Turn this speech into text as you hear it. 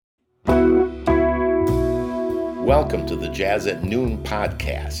welcome to the Jazz at Noon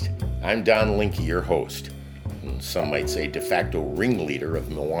podcast. I'm Don Linke, your host, and some might say de facto ringleader of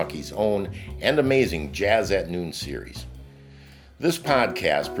Milwaukee's own and amazing Jazz at Noon series. This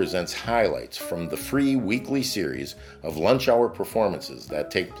podcast presents highlights from the free weekly series of lunch hour performances that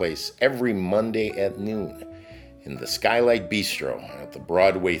take place every Monday at noon in the Skylight Bistro at the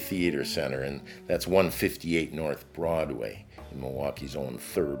Broadway Theater Center, and that's 158 North Broadway in Milwaukee's own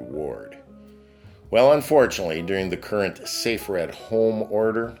 3rd Ward. Well, unfortunately, during the current safer at home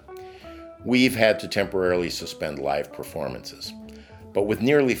order, we've had to temporarily suspend live performances. But with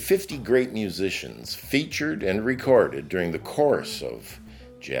nearly 50 great musicians featured and recorded during the course of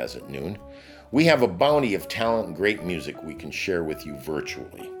Jazz at Noon, we have a bounty of talent and great music we can share with you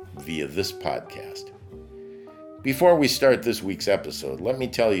virtually via this podcast. Before we start this week's episode, let me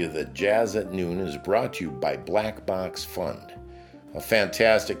tell you that Jazz at Noon is brought to you by Black Box Fund, a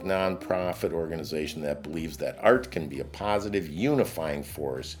fantastic nonprofit organization that believes that art can be a positive, unifying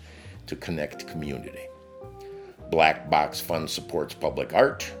force to connect community. Black Box Fund supports public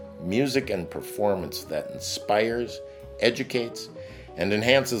art, music, and performance that inspires, educates, and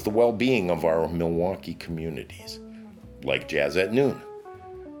enhances the well-being of our Milwaukee communities, like Jazz at Noon.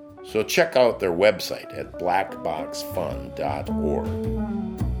 So check out their website at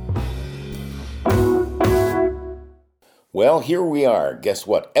blackboxfund.org. Well, here we are. Guess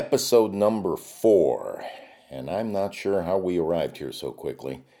what? Episode number 4. And I'm not sure how we arrived here so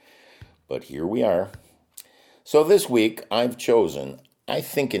quickly, but here we are. So this week, I've chosen, I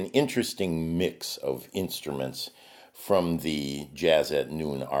think, an interesting mix of instruments from the Jazz at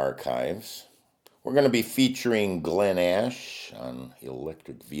Noon archives. We're going to be featuring Glenn Ash on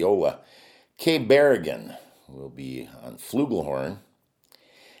electric viola, Kay Berrigan will be on flugelhorn,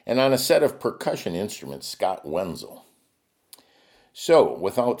 and on a set of percussion instruments, Scott Wenzel. So,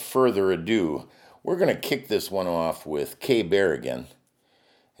 without further ado, we're going to kick this one off with Kay Berrigan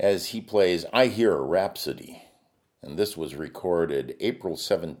as he plays I Hear a Rhapsody. And this was recorded April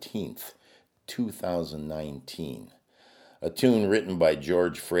 17th, 2019. A tune written by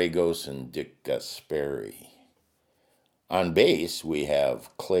George Fragos and Dick Gasperi. On bass, we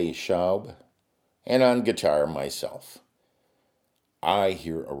have Clay Schaub, and on guitar, myself. I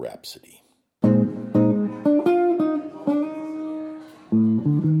Hear a Rhapsody.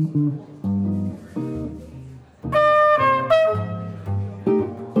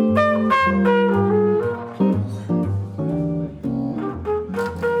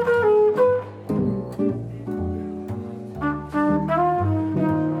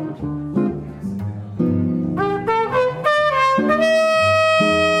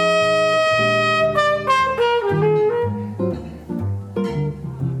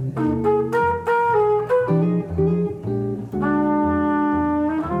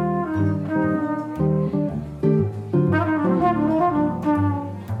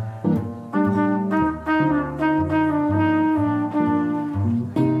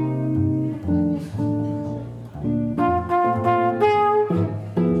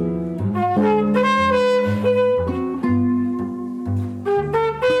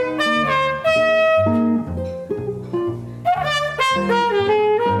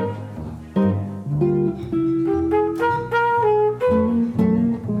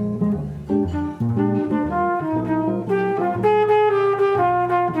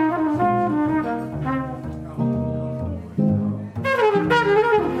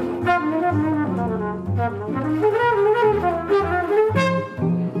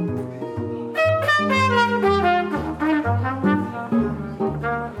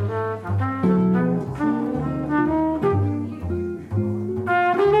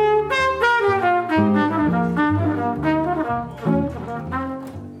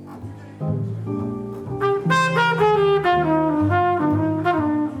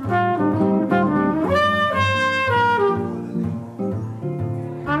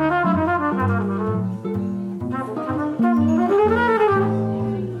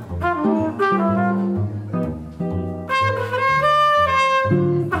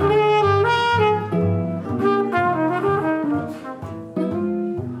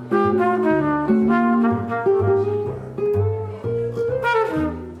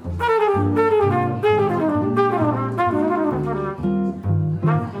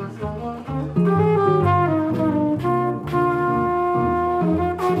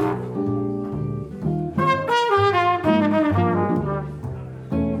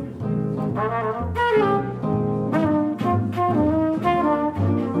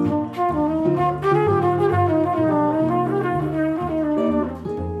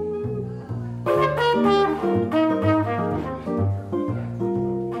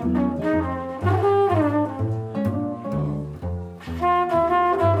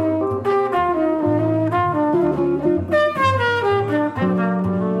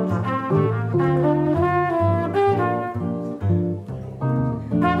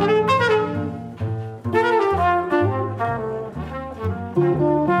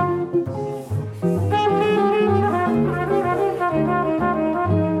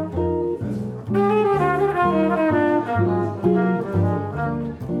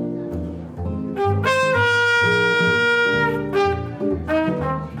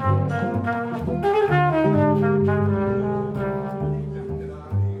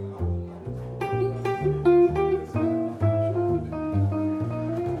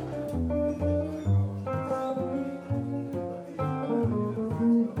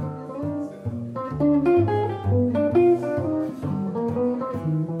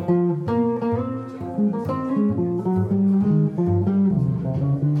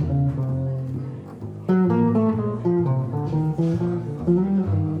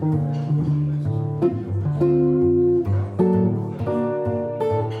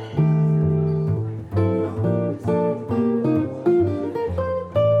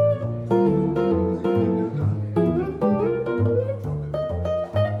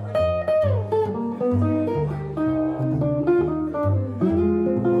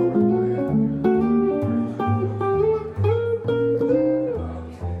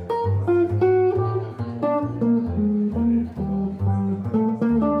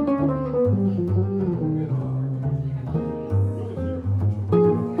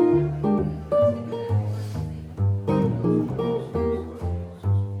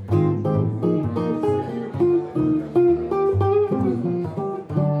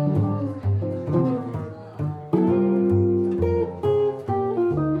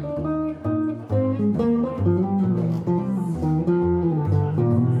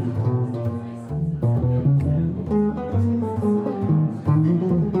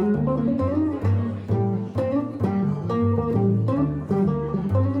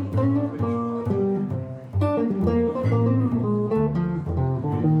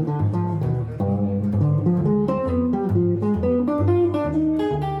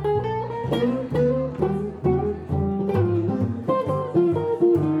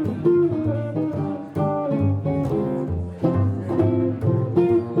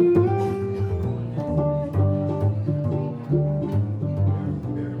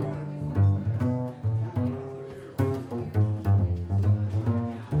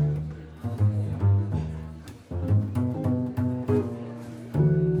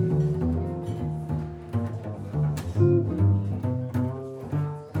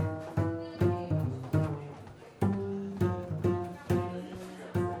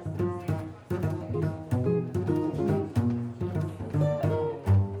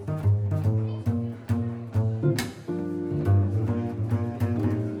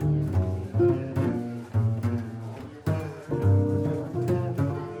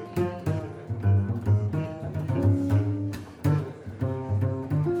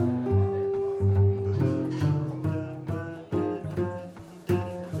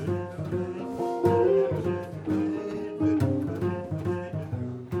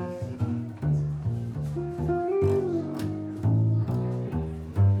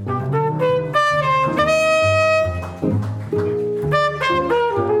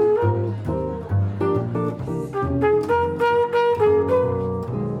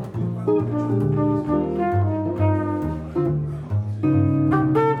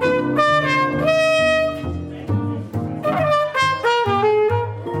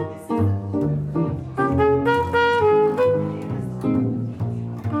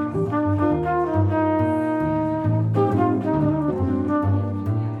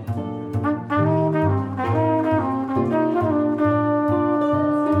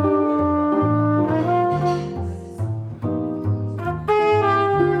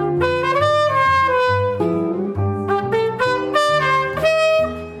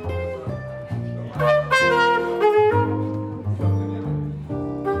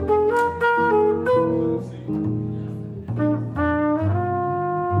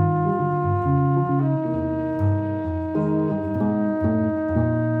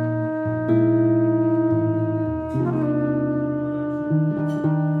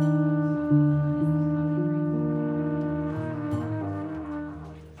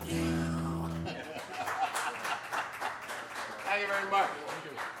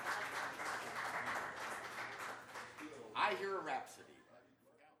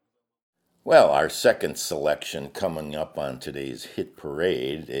 Well, our second selection coming up on today's hit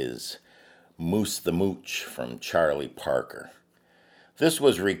parade is Moose the Mooche from Charlie Parker. This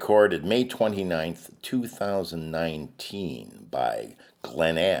was recorded May 29th, 2019 by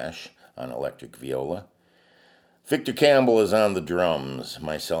Glenn Ash on electric viola. Victor Campbell is on the drums,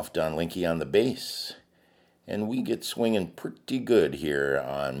 myself, Don Linke, on the bass. And we get swinging pretty good here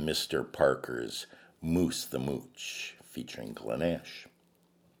on Mr. Parker's Moose the Mooche, featuring Glenn Ash.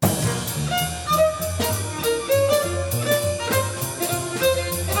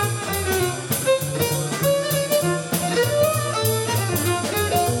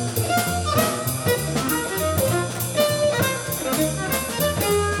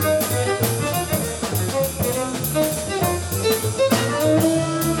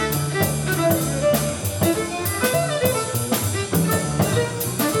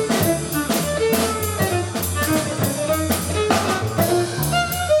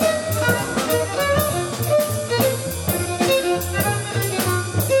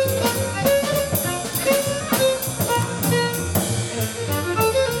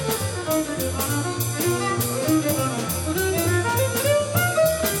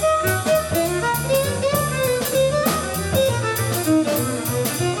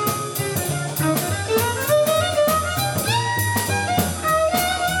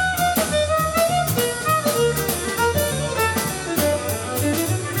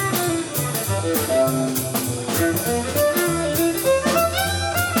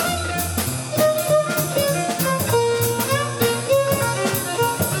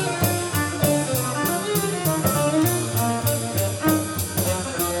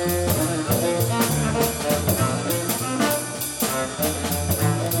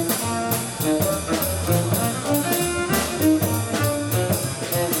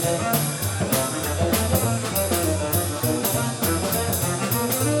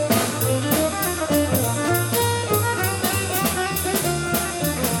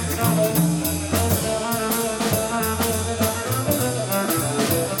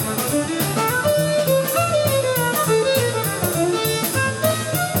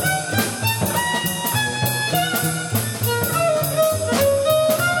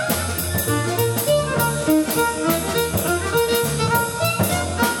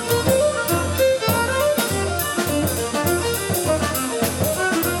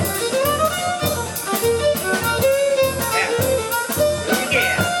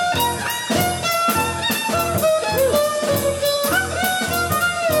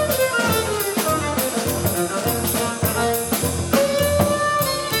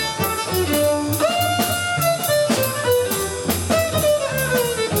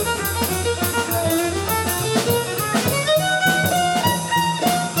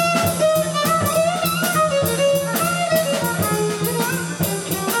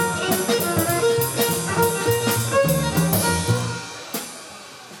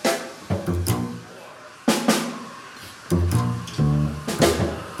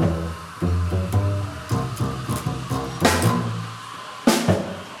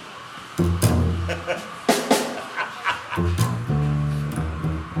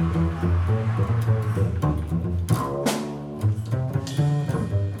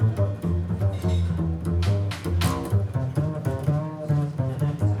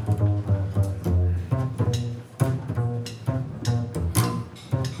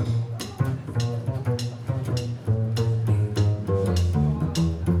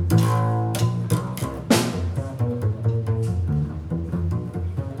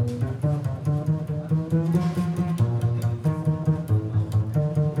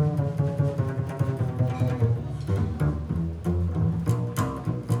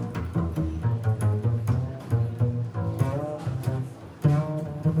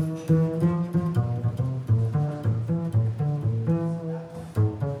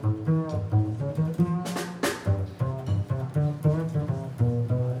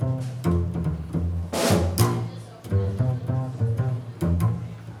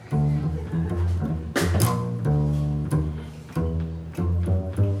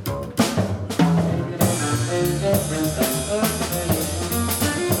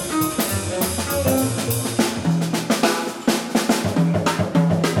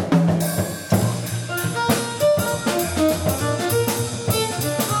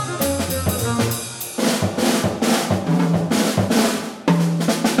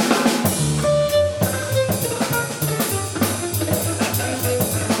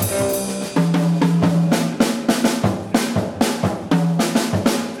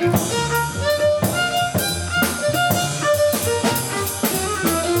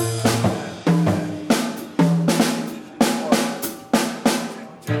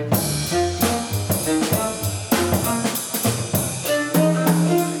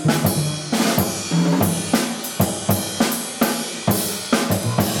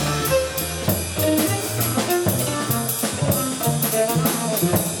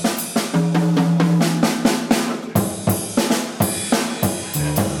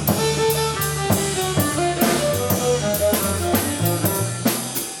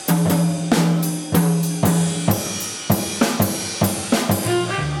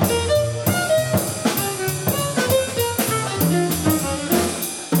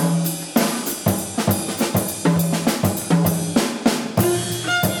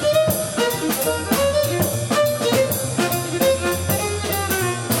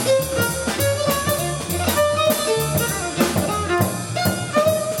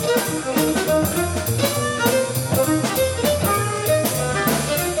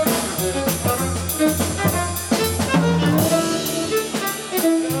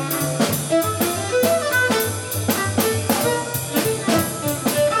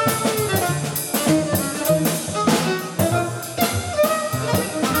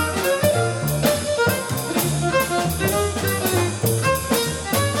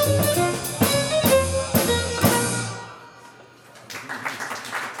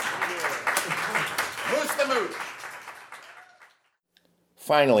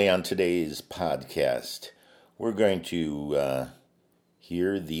 Finally, on today's podcast, we're going to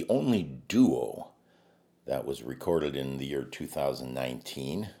hear the only duo that was recorded in the year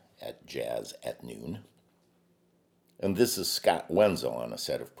 2019 at Jazz at Noon. And this is Scott Wenzel on a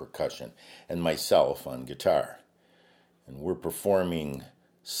set of percussion and myself on guitar. And we're performing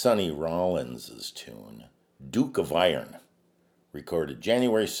Sonny Rollins' tune, Duke of Iron, recorded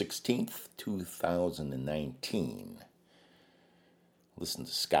January 16th, 2019. Listen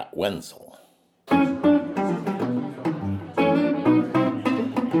to Scott Wenzel.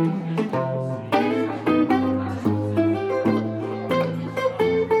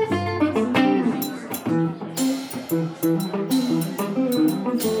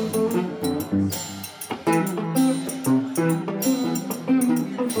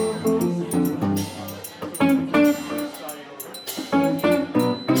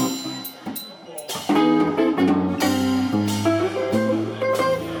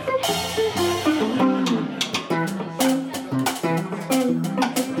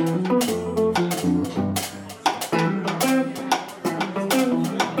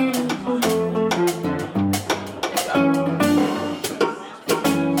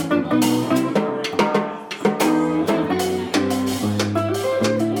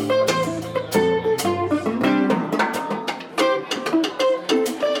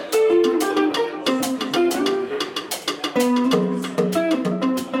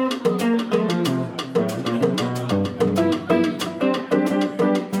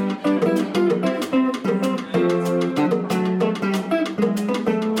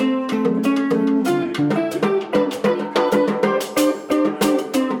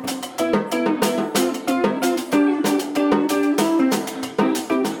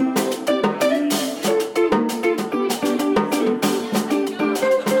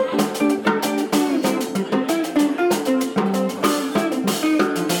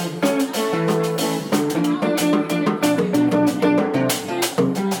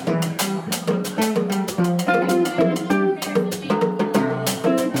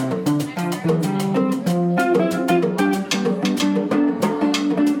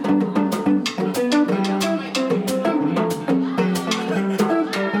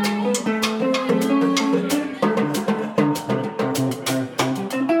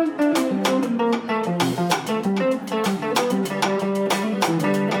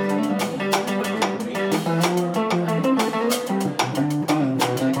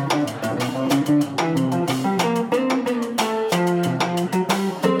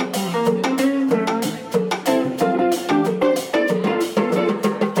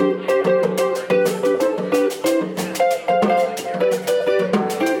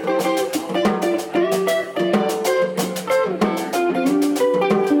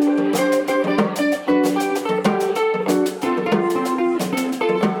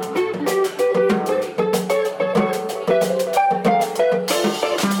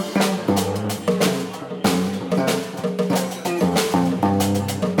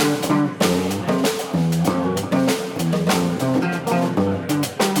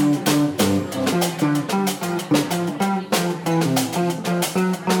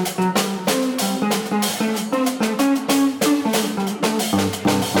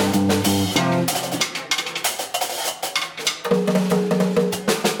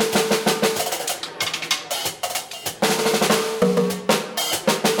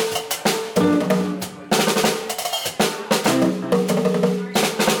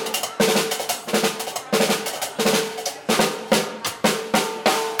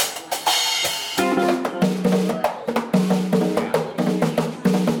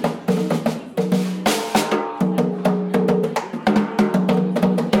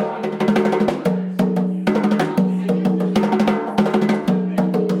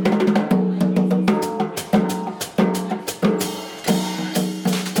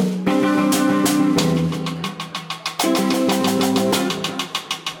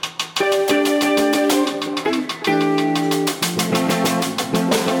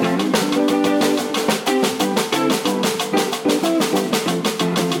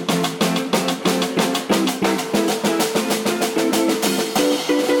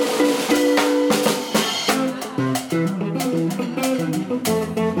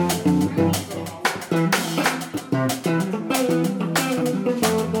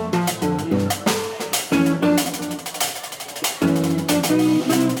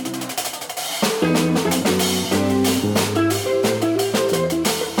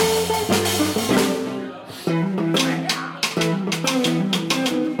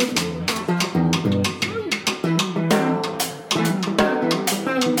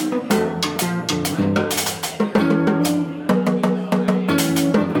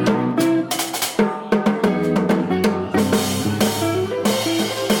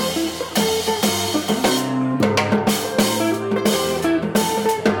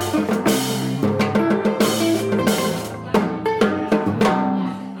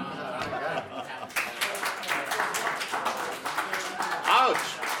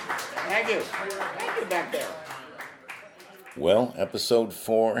 Well, episode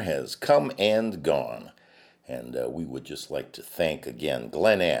 4 has come and gone, and we would just like to thank again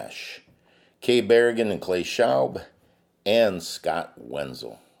Glenn Ash, Kay Berrigan and Clay Schaub, and Scott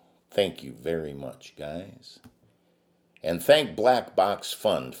Wenzel. Thank you very much, guys. And thank Black Box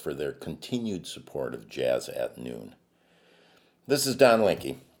Fund for their continued support of Jazz at Noon. This is Don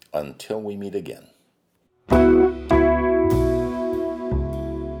Linke. Until we meet again.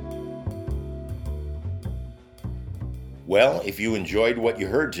 Well, if you enjoyed what you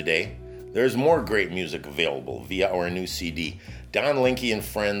heard today, there's more great music available via our new CD, Don Linke and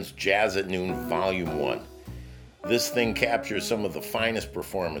Friends Jazz at Noon Volume 1. This thing captures some of the finest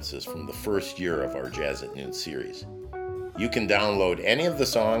performances from the first year of our Jazz at Noon series. You can download any of the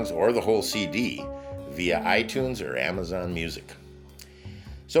songs or the whole CD via iTunes or Amazon Music.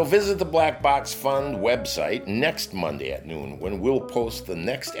 So visit the Black Box Fund website next Monday at noon when we'll post the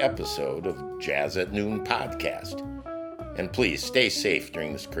next episode of Jazz at Noon podcast. And please stay safe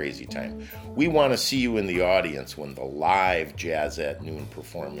during this crazy time. We want to see you in the audience when the live Jazz at Noon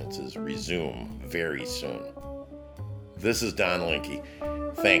performances resume very soon. This is Don Linke.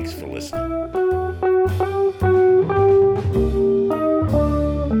 Thanks for listening.